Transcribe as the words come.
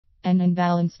An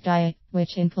unbalanced diet,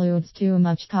 which includes too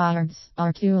much carbs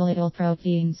or too little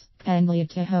proteins, can lead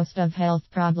to a host of health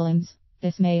problems.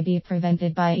 This may be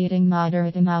prevented by eating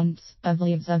moderate amounts of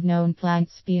leaves of known plant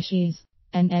species.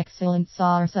 An excellent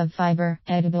source of fiber,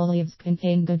 edible leaves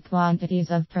contain good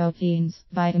quantities of proteins,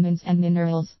 vitamins and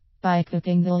minerals. By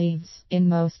cooking the leaves, in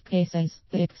most cases,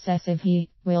 the excessive heat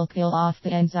will kill off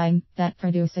the enzyme that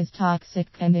produces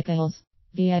toxic chemicals.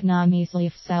 Vietnamese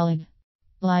leaf salad.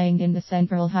 Lying in the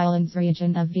central highlands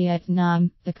region of Vietnam,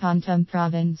 the Con Tum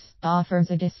province offers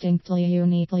a distinctly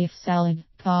unique leaf salad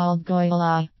called goi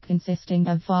la, consisting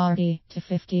of 40 to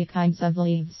 50 kinds of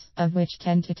leaves, of which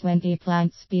 10 to 20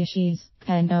 plant species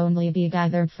can only be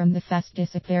gathered from the fast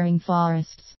disappearing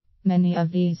forests. Many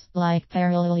of these, like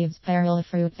perilla leaves, perilla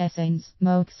frutescens,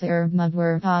 mox herb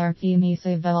mugwort,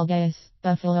 Artemisia vulgaris,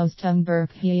 buffalo's tongue,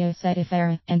 Burkheya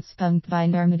sedifera, and skunk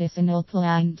vine are medicinal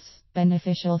plants,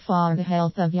 beneficial for the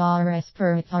health of your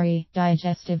respiratory,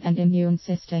 digestive and immune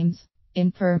systems.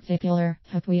 In particular,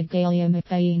 hawkweed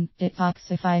Galeomacaine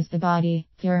detoxifies the body,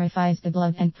 purifies the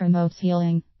blood and promotes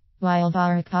healing, while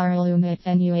Varicarium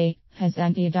attenuate has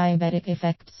anti-diabetic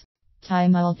effects. Thai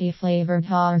multi-flavored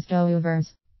hors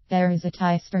d'oeuvres. There is a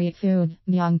Thai street food,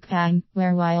 Myong Kham,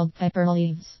 where wild pepper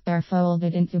leaves are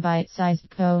folded into bite-sized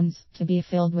cones to be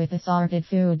filled with assorted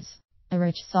foods. A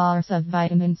rich source of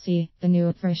vitamin C, the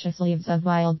nutritious leaves of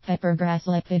wild pepper grass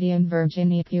Lepidium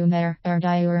virginicum are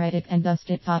diuretic and thus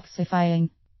detoxifying.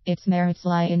 Its merits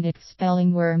lie in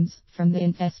expelling worms from the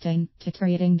intestine, to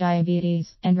treating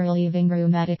diabetes and relieving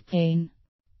rheumatic pain.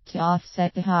 To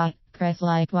offset the hot,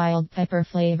 cress-like wild pepper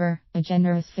flavor, a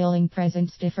generous filling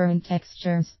presents different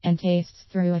textures and tastes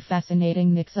through a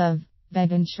fascinating mix of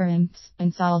vegan shrimps,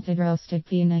 unsalted roasted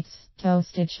peanuts,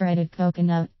 toasted shredded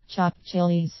coconut, chopped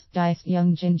chilies, diced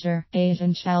young ginger,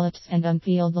 Asian shallots and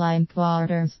unpeeled lime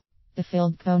quarters. The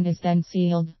filled cone is then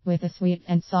sealed with a sweet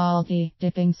and salty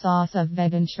dipping sauce of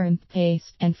vegan shrimp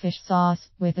paste and fish sauce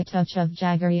with a touch of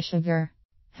jaggery sugar.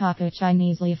 Hakka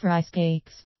Chinese leaf rice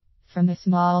cakes. From a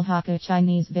small Hakka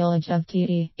Chinese village of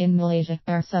Titi in Malaysia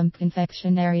are some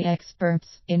confectionery experts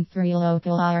in 3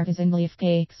 local artisan leaf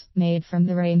cakes made from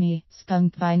the rami,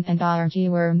 skunk vine and RG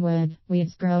wormwood,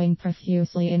 weeds growing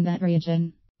profusely in that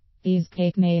region. These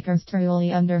cake makers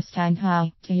truly understand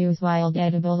how to use wild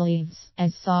edible leaves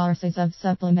as sources of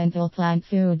supplemental plant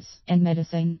foods and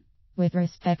medicine. With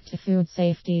respect to food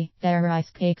safety, their rice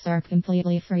cakes are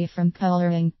completely free from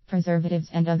coloring, preservatives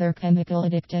and other chemical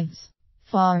additives.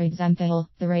 For example,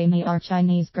 the rami or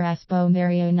Chinese grass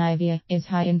Bomerioniva is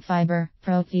high in fiber,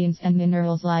 proteins and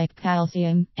minerals like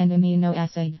calcium and amino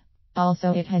acid.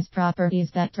 Also it has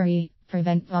properties that treat,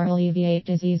 prevent or alleviate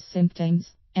disease symptoms,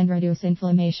 and reduce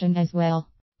inflammation as well.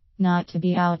 Not to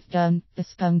be outdone, the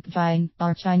skunk vine,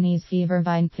 or Chinese fever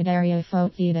vine Padaria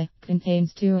foetida,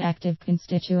 contains 2 active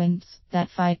constituents that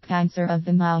fight cancer of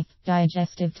the mouth,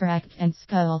 digestive tract and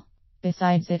skull.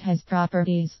 Besides, it has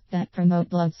properties that promote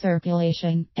blood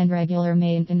circulation and regular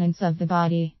maintenance of the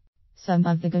body. Some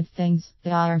of the good things the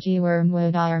RG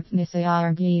wormwood Artemisia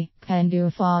argi can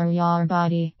do for your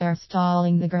body are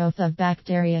stalling the growth of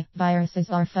bacteria, viruses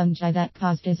or fungi that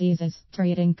cause diseases,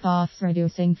 treating coughs,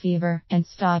 reducing fever, and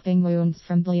stopping wounds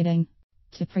from bleeding.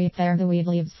 To prepare the weed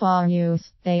leaves for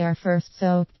use, they are first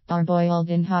soaked or boiled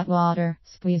in hot water,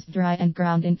 squeezed dry and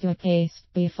ground into a paste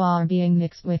before being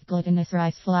mixed with glutinous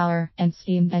rice flour and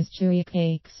steamed as chewy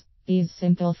cakes. These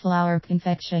simple flour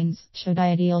confections should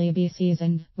ideally be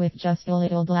seasoned with just a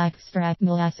little blackstrap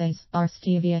molasses or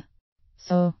stevia.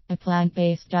 So, a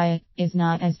plant-based diet is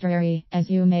not as dreary as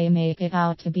you may make it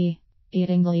out to be.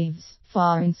 Eating leaves,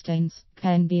 for instance,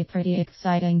 can be pretty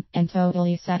exciting and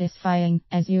totally satisfying,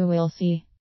 as you will see.